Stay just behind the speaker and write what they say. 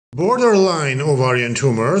Borderline ovarian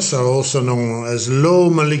tumors are also known as low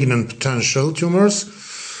malignant potential tumors,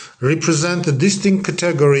 represent a distinct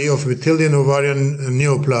category of epithelial ovarian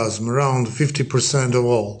neoplasm, around 50% of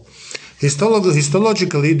all.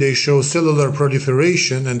 Histologically, they show cellular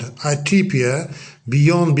proliferation and atypia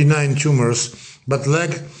beyond benign tumors, but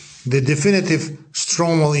lack the definitive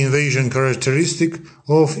stromal invasion characteristic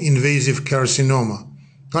of invasive carcinoma.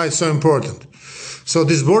 Why it's so important? So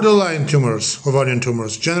these borderline tumors, ovarian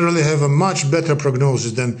tumors, generally have a much better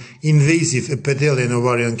prognosis than invasive epithelial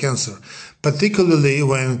ovarian cancer, particularly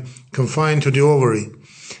when confined to the ovary.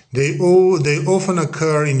 They often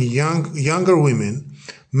occur in younger women.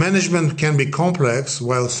 Management can be complex,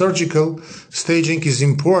 while surgical staging is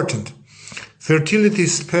important.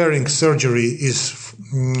 Fertility-sparing surgery is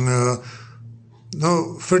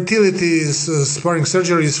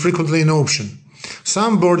frequently an option.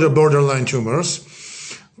 Some borderline tumors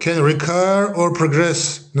can recur or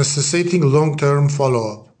progress, necessitating long-term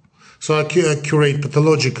follow-up. So accurate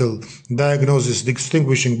pathological diagnosis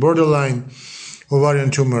distinguishing borderline ovarian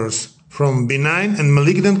tumors from benign and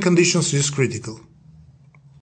malignant conditions is critical.